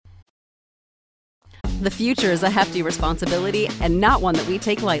The future is a hefty responsibility and not one that we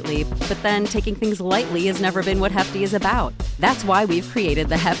take lightly, but then taking things lightly has never been what Hefty is about. That's why we've created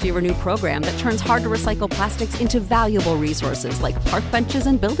the Hefty Renew program that turns hard-to-recycle plastics into valuable resources like park benches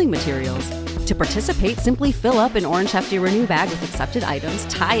and building materials. To participate, simply fill up an orange Hefty Renew bag with accepted items,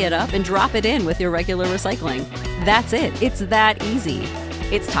 tie it up, and drop it in with your regular recycling. That's it. It's that easy.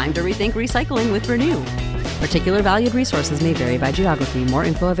 It's time to rethink recycling with Renew. Particular valued resources may vary by geography. More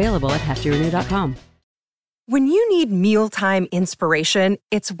info available at heftyrenew.com. When you need mealtime inspiration,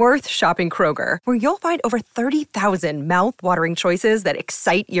 it's worth shopping Kroger, where you'll find over 30,000 mouth-watering choices that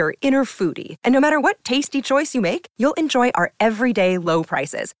excite your inner foodie. And no matter what tasty choice you make, you'll enjoy our everyday low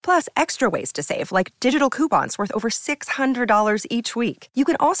prices, plus extra ways to save, like digital coupons worth over $600 each week. You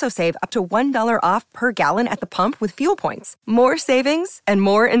can also save up to $1 off per gallon at the pump with fuel points. More savings and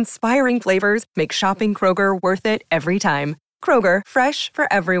more inspiring flavors make shopping Kroger worth it every time. Kroger, fresh for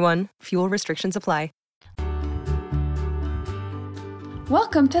everyone. Fuel restrictions apply.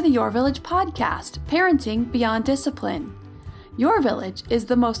 Welcome to the Your Village podcast, Parenting Beyond Discipline. Your Village is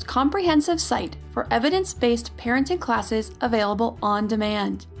the most comprehensive site for evidence-based parenting classes available on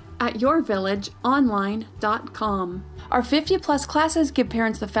demand at yourvillageonline.com. Our 50-plus classes give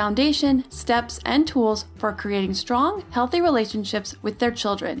parents the foundation, steps, and tools for creating strong, healthy relationships with their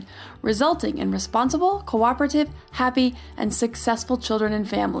children, resulting in responsible, cooperative, happy, and successful children and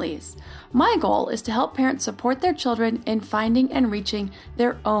families. My goal is to help parents support their children in finding and reaching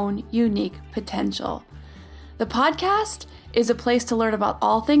their own unique potential. The podcast is a place to learn about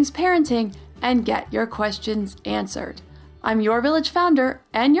all things parenting and get your questions answered. I'm Your Village founder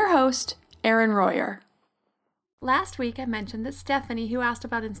and your host, Erin Royer. Last week, I mentioned that Stephanie, who asked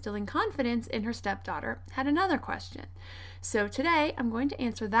about instilling confidence in her stepdaughter, had another question. So today, I'm going to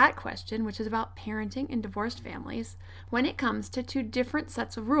answer that question, which is about parenting in divorced families when it comes to two different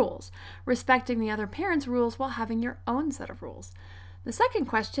sets of rules, respecting the other parent's rules while having your own set of rules. The second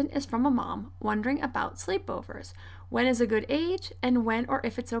question is from a mom wondering about sleepovers. When is a good age, and when or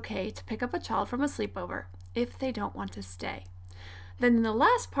if it's okay to pick up a child from a sleepover if they don't want to stay. Then in the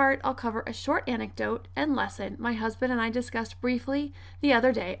last part, I'll cover a short anecdote and lesson my husband and I discussed briefly the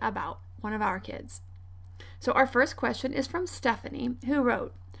other day about one of our kids. So our first question is from Stephanie, who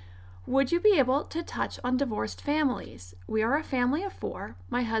wrote, "Would you be able to touch on divorced families? We are a family of 4.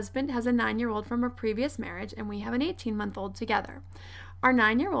 My husband has a 9-year-old from a previous marriage, and we have an 18-month-old together. Our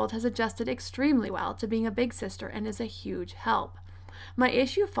 9-year-old has adjusted extremely well to being a big sister and is a huge help. My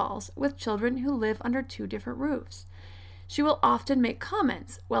issue falls with children who live under 2 different roofs. She will often make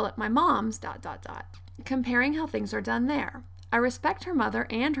comments, well, at my mom's, comparing how things are done there. I respect her mother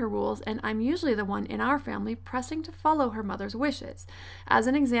and her rules, and I'm usually the one in our family pressing to follow her mother's wishes. As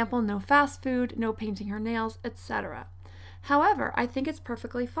an example, no fast food, no painting her nails, etc. However, I think it's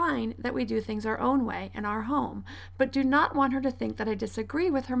perfectly fine that we do things our own way in our home, but do not want her to think that I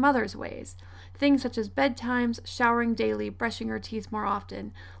disagree with her mother's ways. Things such as bedtimes, showering daily, brushing her teeth more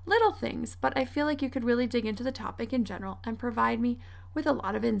often. Little things, but I feel like you could really dig into the topic in general and provide me with a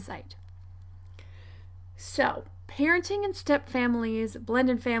lot of insight." So, parenting in step families,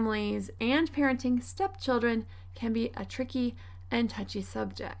 blended families, and parenting stepchildren can be a tricky and touchy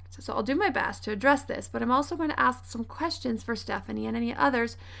subject. So I'll do my best to address this, but I'm also going to ask some questions for Stephanie and any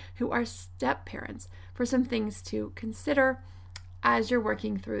others who are step parents for some things to consider as you're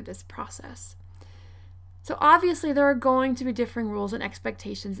working through this process. So obviously there are going to be differing rules and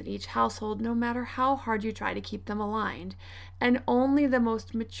expectations in each household, no matter how hard you try to keep them aligned. And only the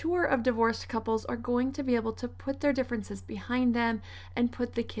most mature of divorced couples are going to be able to put their differences behind them and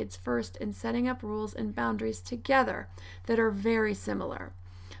put the kids first in setting up rules and boundaries together that are very similar.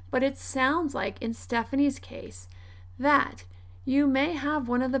 But it sounds like in Stephanie's case that you may have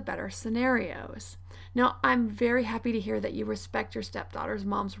one of the better scenarios. Now, I'm very happy to hear that you respect your stepdaughter's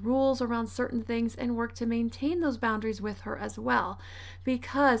mom's rules around certain things and work to maintain those boundaries with her as well,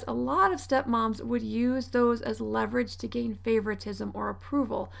 because a lot of stepmoms would use those as leverage to gain favoritism or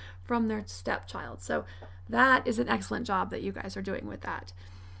approval from their stepchild. So that is an excellent job that you guys are doing with that.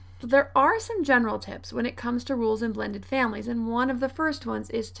 There are some general tips when it comes to rules in blended families, and one of the first ones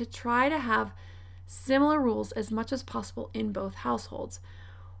is to try to have similar rules as much as possible in both households.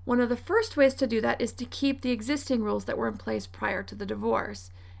 One of the first ways to do that is to keep the existing rules that were in place prior to the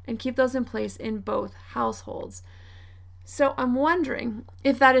divorce and keep those in place in both households. So I'm wondering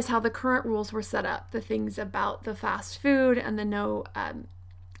if that is how the current rules were set up, the things about the fast food and the no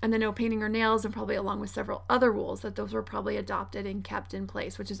painting her nails, and probably along with several other rules, that those were probably adopted and kept in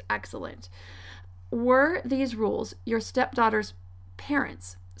place, which is excellent. Were these rules your stepdaughter's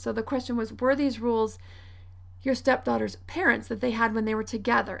parents? So the question was, were these rules your stepdaughter's parents that they had when they were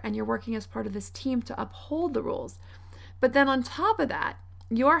together, and you're working as part of this team to uphold the rules. But then on top of that,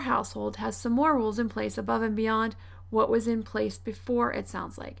 your household has some more rules in place above and beyond what was in place before, it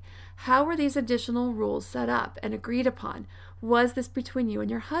sounds like. How were these additional rules set up and agreed upon? Was this between you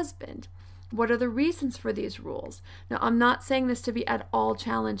and your husband? What are the reasons for these rules? Now, I'm not saying this to be at all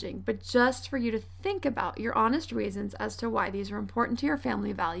challenging, but just for you to think about your honest reasons as to why these are important to your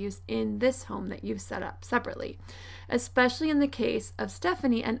family values in this home that you've set up separately, especially in the case of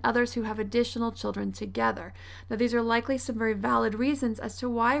Stephanie and others who have additional children together. Now, these are likely some very valid reasons as to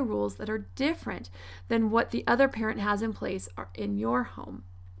why rules that are different than what the other parent has in place are in your home.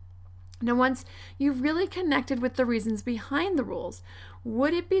 Now, once you've really connected with the reasons behind the rules,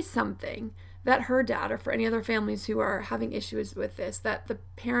 would it be something that her dad, or for any other families who are having issues with this, that the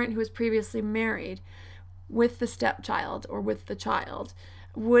parent who was previously married with the stepchild or with the child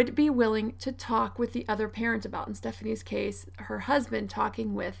would be willing to talk with the other parent about? In Stephanie's case, her husband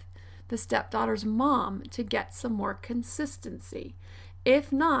talking with the stepdaughter's mom to get some more consistency.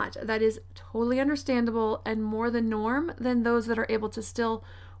 If not, that is totally understandable and more the norm than those that are able to still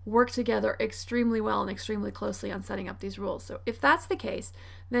work together extremely well and extremely closely on setting up these rules. So if that's the case,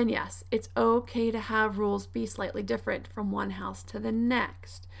 then yes, it's okay to have rules be slightly different from one house to the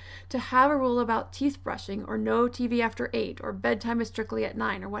next. To have a rule about teeth brushing or no TV after 8 or bedtime is strictly at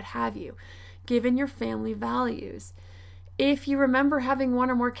 9 or what have you, given your family values. If you remember having one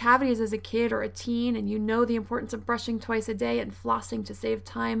or more cavities as a kid or a teen, and you know the importance of brushing twice a day and flossing to save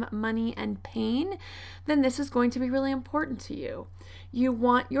time, money, and pain, then this is going to be really important to you. You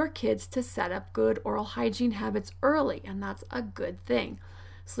want your kids to set up good oral hygiene habits early, and that's a good thing.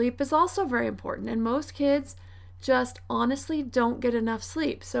 Sleep is also very important, and most kids just honestly don't get enough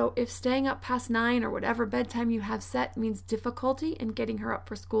sleep. So if staying up past 9 or whatever bedtime you have set means difficulty in getting her up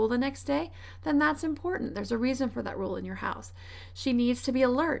for school the next day, then that's important. There's a reason for that rule in your house. She needs to be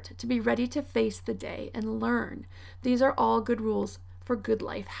alert, to be ready to face the day and learn. These are all good rules for good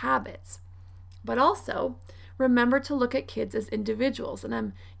life habits. But also, remember to look at kids as individuals. And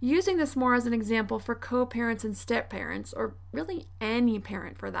I'm using this more as an example for co-parents and step-parents, or really any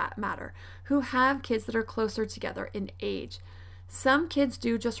parent for that matter, who have kids that are closer together in age. Some kids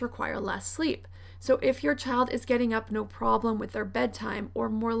do just require less sleep. So if your child is getting up no problem with their bedtime, or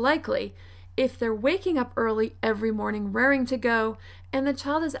more likely, if they're waking up early every morning raring to go, and the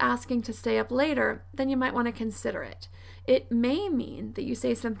child is asking to stay up later, then you might want to consider it. It may mean that you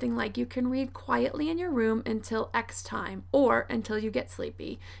say something like, you can read quietly in your room until X time, or until you get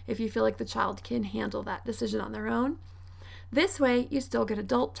sleepy, if you feel like the child can handle that decision on their own. This way, you still get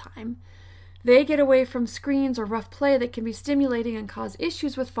adult time. They get away from screens or rough play that can be stimulating and cause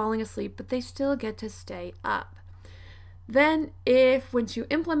issues with falling asleep, but they still get to stay up. Then, if once you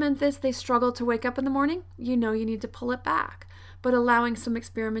implement this, they struggle to wake up in the morning, you know you need to pull it back. But allowing some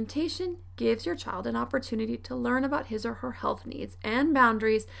experimentation gives your child an opportunity to learn about his or her health needs and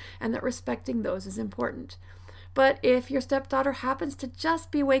boundaries, and that respecting those is important. But if your stepdaughter happens to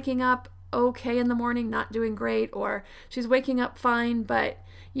just be waking up okay in the morning, not doing great, or she's waking up fine, but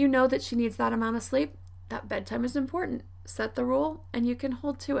you know that she needs that amount of sleep, that bedtime is important. Set the rule and you can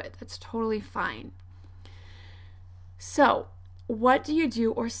hold to it. That's totally fine. So, what do you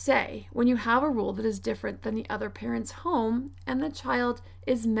do or say when you have a rule that is different than the other parent's home and the child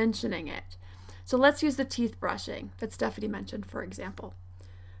is mentioning it? So let's use the teeth brushing that Stephanie mentioned, for example.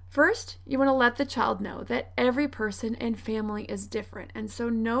 First, you want to let the child know that every person and family is different, and so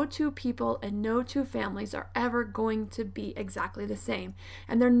no two people and no two families are ever going to be exactly the same,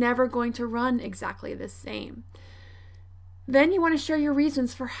 and they're never going to run exactly the same. Then you want to share your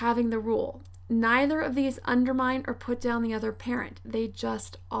reasons for having the rule. Neither of these undermine or put down the other parent. They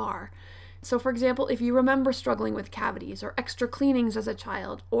just are. So for example, if you remember struggling with cavities or extra cleanings as a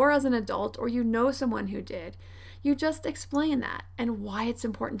child or as an adult, or you know someone who did, you just explain that and why it's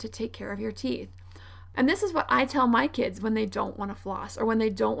important to take care of your teeth. And this is what I tell my kids when they don't want to floss or when they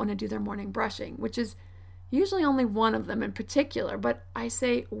don't want to do their morning brushing, which is usually only one of them in particular. But I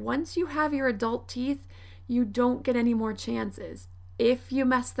say, once you have your adult teeth, you don't get any more chances. If you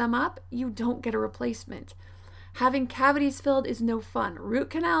mess them up, you don't get a replacement. Having cavities filled is no fun.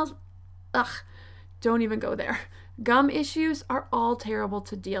 Root canals, don't even go there. Gum issues are all terrible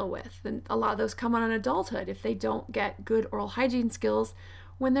to deal with. And a lot of those come on in adulthood if they don't get good oral hygiene skills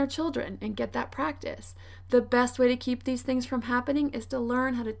when they're children and get that practice. The best way to keep these things from happening is to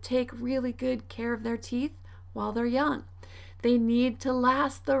learn how to take really good care of their teeth while they're young. They need to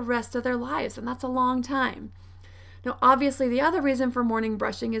last the rest of their lives, and that's a long time. Now, obviously, the other reason for morning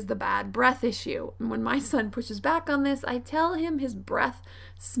brushing is the bad breath issue. And when my son pushes back on this, I tell him his breath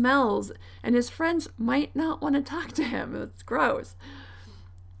smells and his friends might not want to talk to him. It's gross.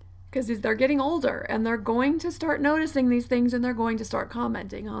 Because they're getting older and they're going to start noticing these things and they're going to start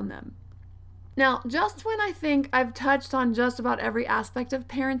commenting on them. Now, just when I think I've touched on just about every aspect of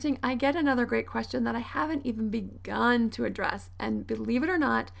parenting, I get another great question that I haven't even begun to address. And believe it or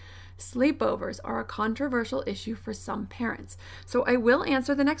not, sleepovers are a controversial issue for some parents. So I will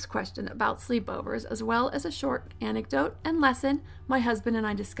answer the next question about sleepovers, as well as a short anecdote and lesson my husband and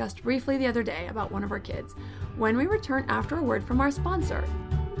I discussed briefly the other day about one of our kids, when we return after a word from our sponsor.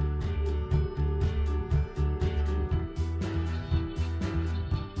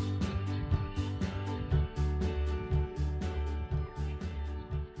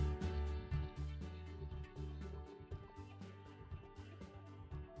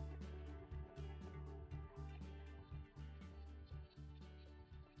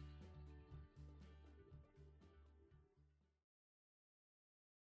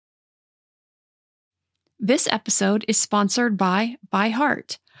 This episode is sponsored by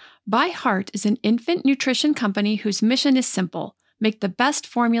ByHeart. ByHeart is an infant nutrition company whose mission is simple: make the best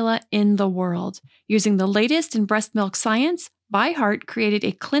formula in the world. Using the latest in breast milk science, ByHeart created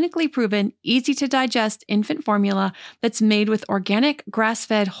a clinically proven, easy-to-digest infant formula that's made with organic,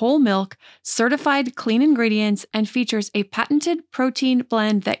 grass-fed whole milk, certified clean ingredients, and features a patented protein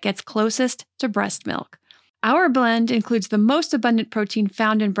blend that gets closest to breast milk. Our blend includes the most abundant protein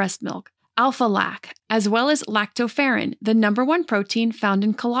found in breast milk, alpha-lac, as well as lactoferrin, the number one protein found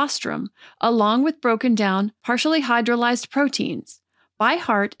in colostrum, along with broken down, partially hydrolyzed proteins.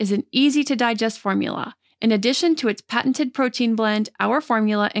 ByHeart is an easy-to-digest formula. In addition to its patented protein blend, our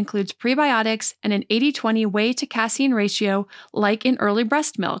formula includes prebiotics and an 80-20 whey to casein ratio like in early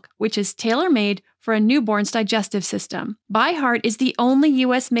breast milk, which is tailor-made for a newborn's digestive system. ByHeart is the only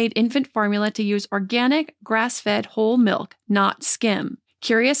U.S.-made infant formula to use organic, grass-fed whole milk, not skim.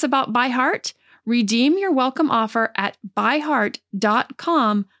 Curious about ByHeart? Redeem your welcome offer at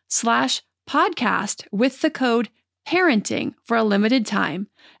byheart.com/podcast with the code PARENTING for a limited time.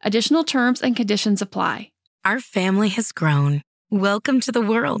 Additional terms and conditions apply. Our family has grown. Welcome to the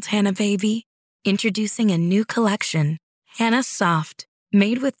world, Hannah baby. Introducing a new collection, Hannah Soft,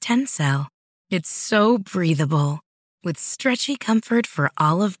 made with Tencel. It's so breathable, with stretchy comfort for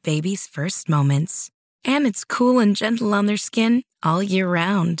all of baby's first moments. And it's cool and gentle on their skin all year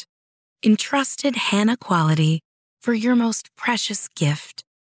round. Entrusted Hannah quality for your most precious gift.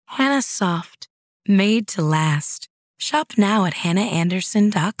 Hannah Soft, made to last. Shop now at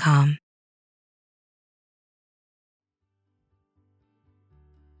hannahanderson.com.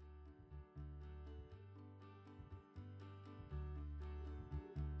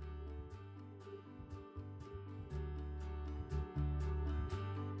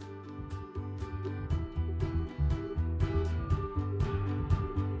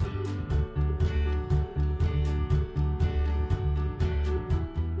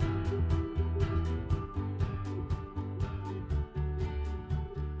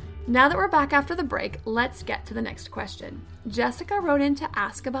 Now that we're back after the break, let's get to the next question. Jessica wrote in to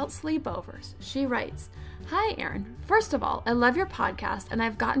ask about sleepovers. She writes, "Hi, Erin. First of all, I love your podcast and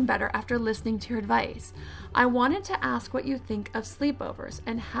I've gotten better after listening to your advice. I wanted to ask what you think of sleepovers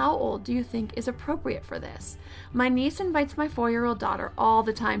and how old do you think is appropriate for this? My niece invites my 4-year-old daughter all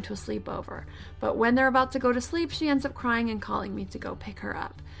the time to a sleepover, but when they're about to go to sleep, she ends up crying and calling me to go pick her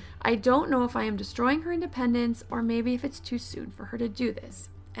up. I don't know if I am destroying her independence or maybe if it's too soon for her to do this.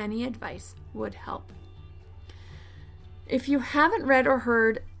 Any advice would help." If you haven't read or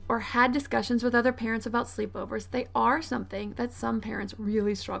heard or had discussions with other parents about sleepovers, they are something that some parents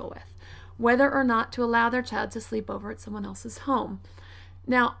really struggle with, whether or not to allow their child to sleep over at someone else's home.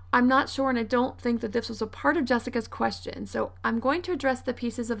 Now, I'm not sure, and I don't think that this was a part of Jessica's question, so I'm going to address the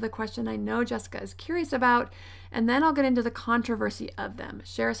pieces of the question I know Jessica is curious about, and then I'll get into the controversy of them,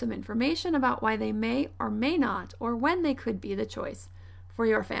 share some information about why they may or may not, or when they could be the choice for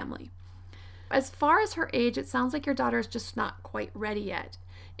your family. As far as her age, it sounds like your daughter is just not quite ready yet.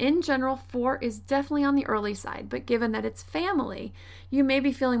 In general, 4 is definitely on the early side, but given that it's family, you may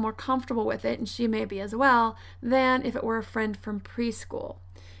be feeling more comfortable with it, and she may be as well, than if it were a friend from preschool.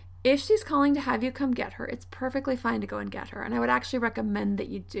 If she's calling to have you come get her, it's perfectly fine to go and get her, and I would actually recommend that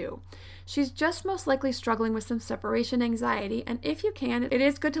you do. She's just most likely struggling with some separation anxiety, and if you can, it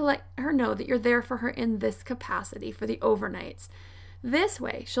is good to let her know that you're there for her in this capacity for the overnights. This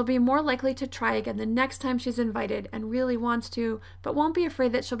way, she'll be more likely to try again the next time she's invited and really wants to, but won't be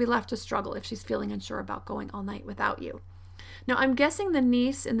afraid that she'll be left to struggle if she's feeling unsure about going all night without you. Now, I'm guessing the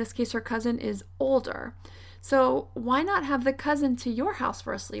niece, in this case her cousin, is older. So why not have the cousin to your house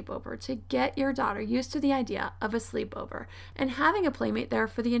for a sleepover to get your daughter used to the idea of a sleepover and having a playmate there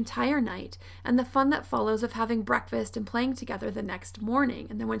for the entire night and the fun that follows of having breakfast and playing together the next morning.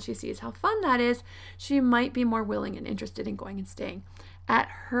 And then when she sees how fun that is, she might be more willing and interested in going and staying at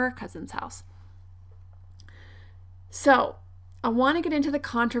her cousin's house. So I want to get into the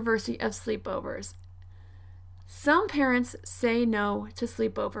controversy of sleepovers. Some parents say no to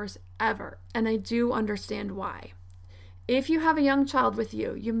sleepovers ever, and I do understand why. If you have a young child with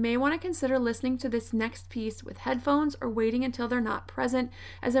you, you may want to consider listening to this next piece with headphones or waiting until they're not present,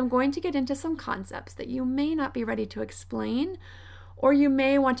 as I'm going to get into some concepts that you may not be ready to explain, or you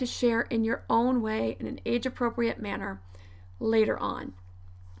may want to share in your own way in an age-appropriate manner later on.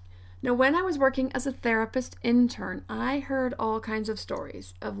 Now, when I was working as a therapist intern, I heard all kinds of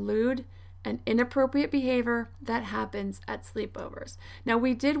stories of lewd and inappropriate behavior that happens at sleepovers. Now,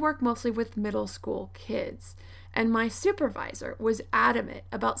 we did work mostly with middle school kids, and my supervisor was adamant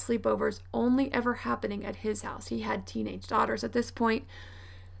about sleepovers only ever happening at his house. He had teenage daughters at this point,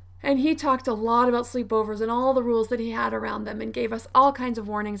 and he talked a lot about sleepovers and all the rules that he had around them and gave us all kinds of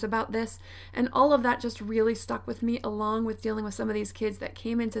warnings about this. And all of that just really stuck with me, along with dealing with some of these kids that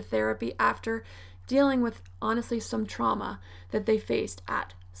came into therapy after dealing with, honestly, some trauma that they faced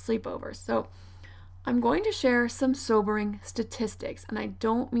at sleepovers. So I'm going to share some sobering statistics, and I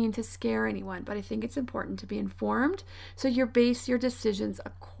don't mean to scare anyone, but I think it's important to be informed so you base your decisions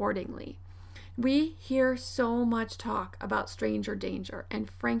accordingly. We hear so much talk about stranger danger,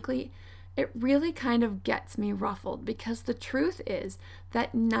 and frankly, it really kind of gets me ruffled, because the truth is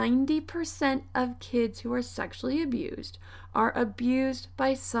that 90% of kids who are sexually abused are abused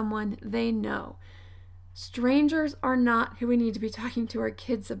by someone they know. Strangers are not who we need to be talking to our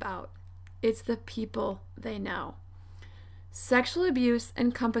kids about. It's the people they know. Sexual abuse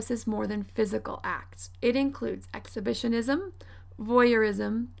encompasses more than physical acts. It includes exhibitionism,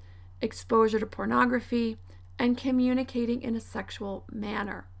 voyeurism, exposure to pornography, and communicating in a sexual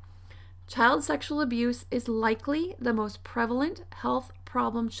manner. Child sexual abuse is likely the most prevalent health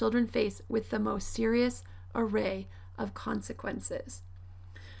problem children face, with the most serious array of consequences.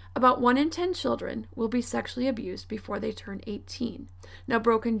 About 1 in 10 children will be sexually abused before they turn 18. Now,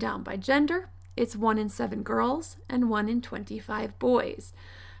 broken down by gender, it's 1 in 7 girls and 1 in 25 boys.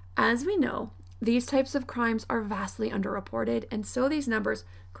 As we know, these types of crimes are vastly underreported, and so these numbers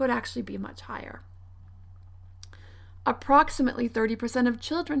could actually be much higher. Approximately 30% of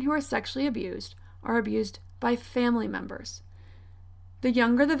children who are sexually abused are abused by family members. The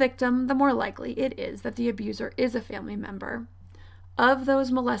younger the victim, the more likely it is that the abuser is a family member. Of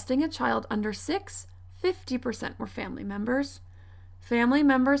those molesting a child under 6, 50% were family members. Family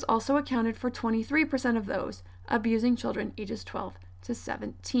members also accounted for 23% of those abusing children ages 12 to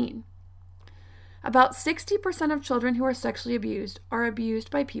 17. About 60% of children who are sexually abused are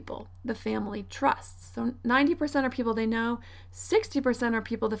abused by people the family trusts. So 90% are people they know, 60% are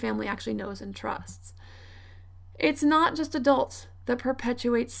people the family actually knows and trusts. It's not just adults that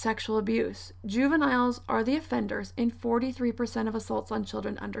perpetuate sexual abuse. Juveniles are the offenders in 43% of assaults on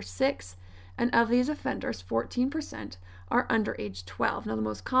children under 6, and of these offenders, 14% are under age 12. Now, the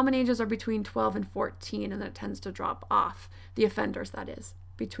most common ages are between 12 and 14, and then it tends to drop off, the offenders, that is,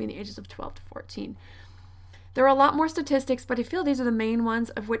 between the ages of 12 to 14. There are a lot more statistics, but I feel these are the main ones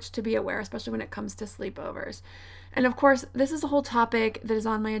of which to be aware, especially when it comes to sleepovers. And of course, this is a whole topic that is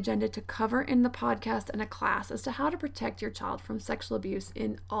on my agenda to cover in the podcast and a class as to how to protect your child from sexual abuse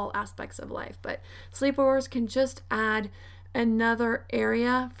in all aspects of life. But sleepovers can just add another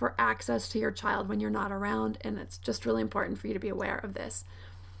area for access to your child when you're not around, and it's just really important for you to be aware of this.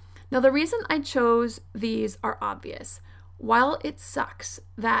 Now, the reason I chose these are obvious. While it sucks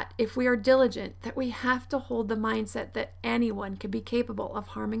that if we are diligent, that we have to hold the mindset that anyone can be capable of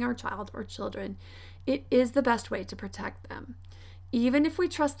harming our child or children, it is the best way to protect them. Even if we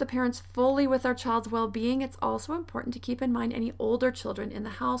trust the parents fully with our child's well-being, it's also important to keep in mind any older children in the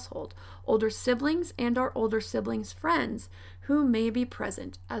household, older siblings and our older siblings' friends who may be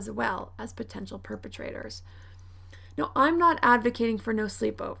present as well as potential perpetrators. Now, I'm not advocating for no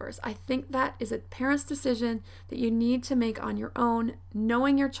sleepovers. I think that is a parent's decision that you need to make on your own,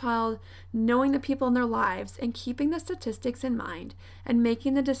 knowing your child, knowing the people in their lives, and keeping the statistics in mind, and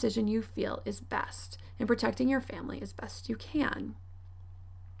making the decision you feel is best, and protecting your family as best you can.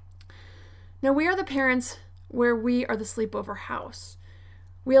 Now, we are the parents where we are the sleepover house.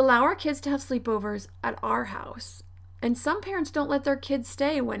 We allow our kids to have sleepovers at our house. And some parents don't let their kids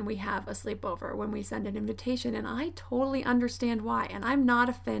stay when we have a sleepover, when we send an invitation, and I totally understand why. And I'm not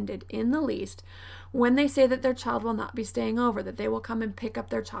offended in the least when they say that their child will not be staying over, that they will come and pick up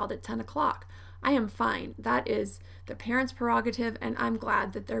their child at 10 o'clock. I am fine. That is the parents' prerogative, and I'm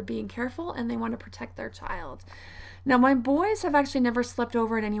glad that they're being careful and they want to protect their child. Now, my boys have actually never slept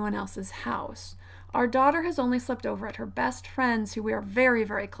over at anyone else's house. Our daughter has only slept over at her best friends, who we are very,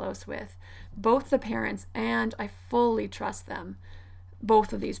 very close with, both the parents, and I fully trust them,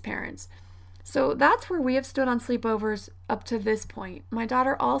 both of these parents. So that's where we have stood on sleepovers up to this point. My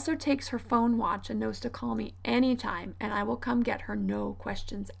daughter also takes her phone watch and knows to call me anytime, and I will come get her, no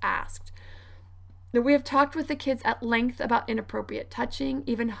questions asked. Now, we have talked with the kids at length about inappropriate touching,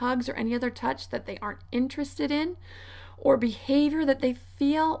 even hugs or any other touch that they aren't interested in, or behavior that they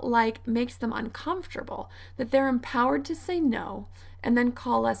feel like makes them uncomfortable, that they're empowered to say no and then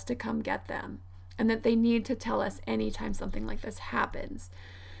call us to come get them, and that they need to tell us anytime something like this happens.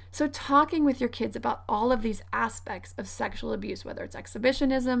 So talking with your kids about all of these aspects of sexual abuse, whether it's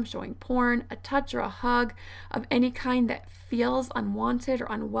exhibitionism, showing porn, a touch or a hug of any kind that feels unwanted or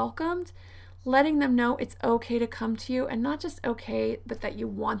unwelcomed, letting them know it's okay to come to you, and not just okay, but that you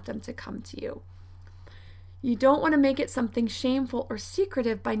want them to come to you. You don't want to make it something shameful or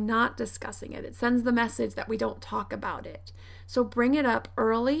secretive by not discussing it. It sends the message that we don't talk about it. So bring it up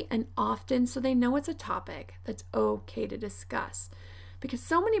early and often so they know it's a topic that's okay to discuss. Because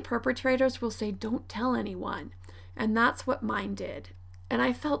so many perpetrators will say, don't tell anyone. And that's what mine did. And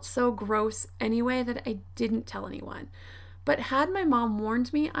I felt so gross anyway that I didn't tell anyone. But had my mom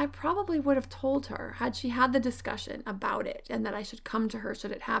warned me, I probably would have told her. Had she had the discussion about it and that I should come to her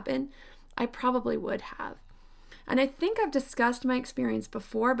should it happen, I probably would have. And I think I've discussed my experience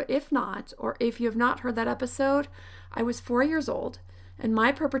before, but if not, or if you have not heard that episode, I was 4 years old, and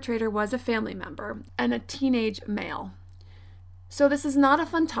my perpetrator was a family member and a teenage male. So this is not a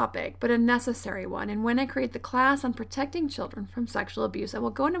fun topic, but a necessary one. And when I create the class on protecting children from sexual abuse, I will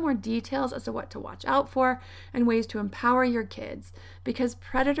go into more details as to what to watch out for and ways to empower your kids, because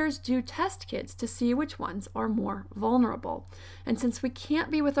predators do test kids to see which ones are more vulnerable. And since we can't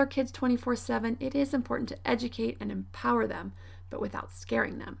be with our kids 24/7, it is important to educate and empower them, but without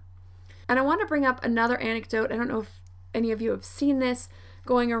scaring them. And I want to bring up another anecdote. I don't know if any of you have seen this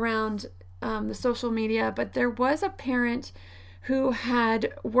going around the social media, but there was a parent who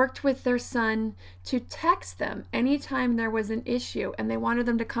had worked with their son to text them anytime there was an issue and they wanted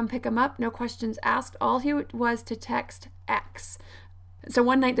them to come pick him up, no questions asked. All he was to text X. So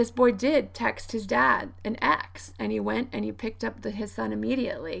one night this boy did text his dad an X, and he went and he picked up his son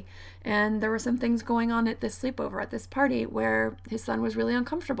immediately. And there were some things going on at this sleepover, at this party, where his son was really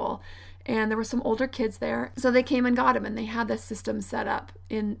uncomfortable. And there were some older kids there. So they came and got him, and they had this system set up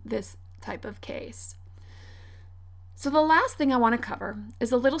in this type of case. So the last thing I want to cover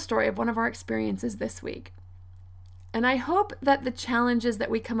is a little story of one of our experiences this week. And I hope that the challenges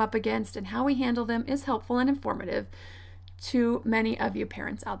that we come up against and how we handle them is helpful and informative to many of you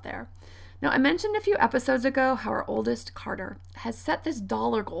parents out there. Now, I mentioned a few episodes ago how our oldest, Carter, has set this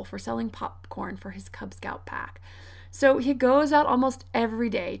dollar goal for selling popcorn for his Cub Scout pack. So he goes out almost every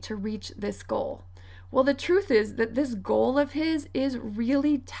day to reach this goal. Well, the truth is that this goal of his is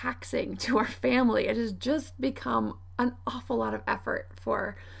really taxing to our family. It has just become an awful lot of effort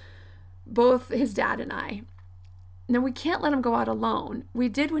for both his dad and I. Now, we can't let him go out alone. We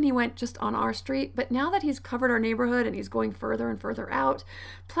did when he went just on our street, but now that he's covered our neighborhood and he's going further and further out,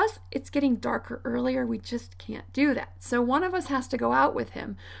 plus it's getting darker earlier, we just can't do that. So one of us has to go out with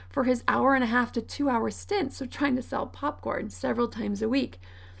him for his 1.5 to 2 hour stints of trying to sell popcorn several times a week.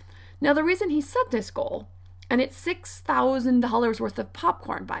 Now, the reason he set this goal, and it's $6,000 worth of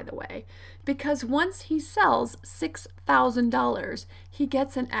popcorn, by the way, because once he sells $6,000, he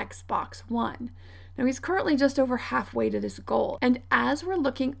gets an Xbox One. Now, he's currently just over halfway to this goal. And as we're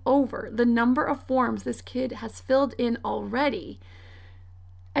looking over the number of forms this kid has filled in already,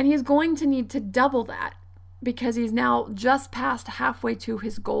 and he's going to need to double that because he's now just past halfway to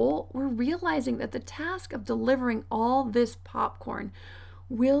his goal, we're realizing that the task of delivering all this popcorn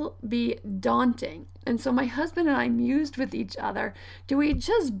will be daunting. And so my husband and I mused with each other, do we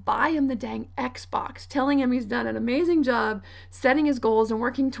just buy him the dang Xbox, telling him he's done an amazing job setting his goals and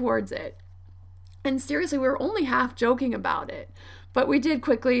working towards it? And seriously, we were only half joking about it. But we did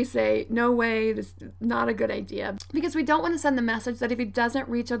quickly say, no way, this is not a good idea. Because we don't want to send the message that if he doesn't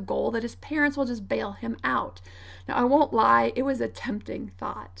reach a goal, that his parents will just bail him out. Now, I won't lie, it was a tempting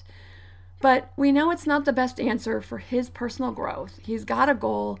thought. But we know it's not the best answer for his personal growth. He's got a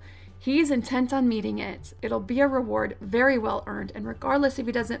goal. He's intent on meeting it. It'll be a reward very well earned. And regardless if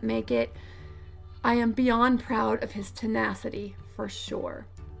he doesn't make it, I am beyond proud of his tenacity, for sure.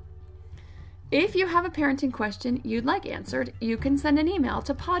 If you have a parenting question you'd like answered, you can send an email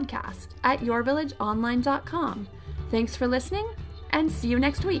to podcast@yourvillageonline.com. Thanks for listening, and see you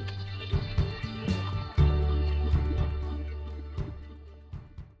next week.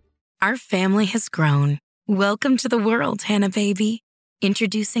 Our family has grown. Welcome to the world, Hannah baby.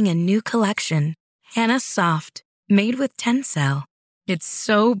 Introducing a new collection, Hannah Soft, made with Tencel. It's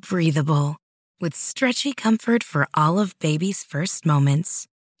so breathable, with stretchy comfort for all of baby's first moments.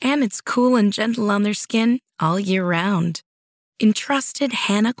 And it's cool and gentle on their skin all year round. Entrusted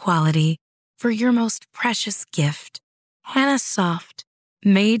Hannah quality for your most precious gift. Hannah Soft,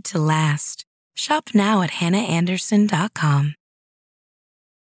 made to last. Shop now at hannahanderson.com.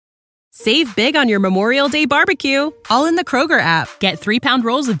 Save big on your Memorial Day barbecue, all in the Kroger app. Get 3-pound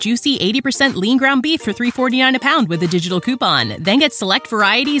rolls of juicy 80% lean ground beef for $3.49 a pound with a digital coupon. Then get select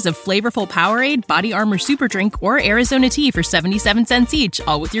varieties of flavorful Powerade, Body Armor Super Drink, or Arizona tea for 77 cents each,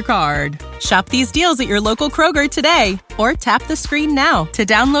 all with your card. Shop these deals at your local Kroger today, or tap the screen now to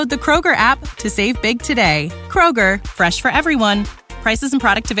download the Kroger app to save big today. Kroger, fresh for everyone. Prices and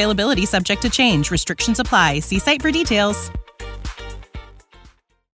product availability subject to change. Restrictions apply. See site for details.